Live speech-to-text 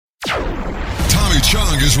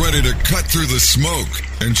Chong is ready to cut through the smoke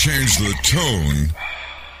and change the tone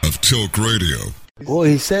of Tilk Radio. Well,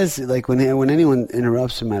 he says, like, when anyone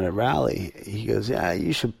interrupts him at a rally, he goes, yeah,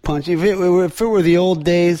 you should punch. If it were the old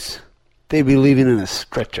days, they'd be leaving in a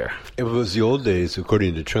stretcher. If it was the old days,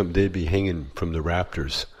 according to Trump, they'd be hanging from the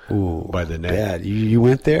rafters by the neck. Yeah, you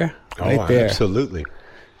went there? Right there. Absolutely.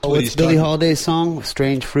 What's Billie Holiday's song?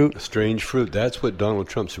 Strange Fruit? Strange Fruit. That's what Donald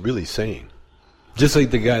Trump's really saying. Just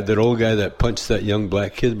like that old guy that punched that young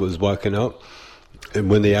black kid was walking out. And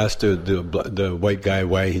when they asked the white guy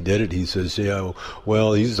why he did it, he says, yeah,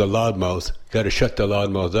 well, he's a loudmouth. Got to shut the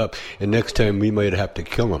loudmouth up. And next time we might have to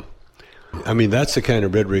kill him. I mean, that's the kind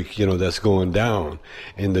of rhetoric, that's going down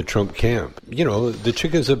in the Trump camp. The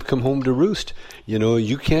chickens have come home to roost.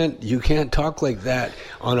 You can't talk like that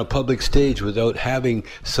on a public stage without having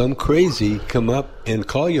some crazy come up and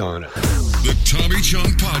call you on it. The Tommy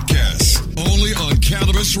Chong Podcast, only on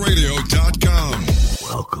CannabisRadio.com.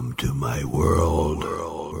 Welcome to my world.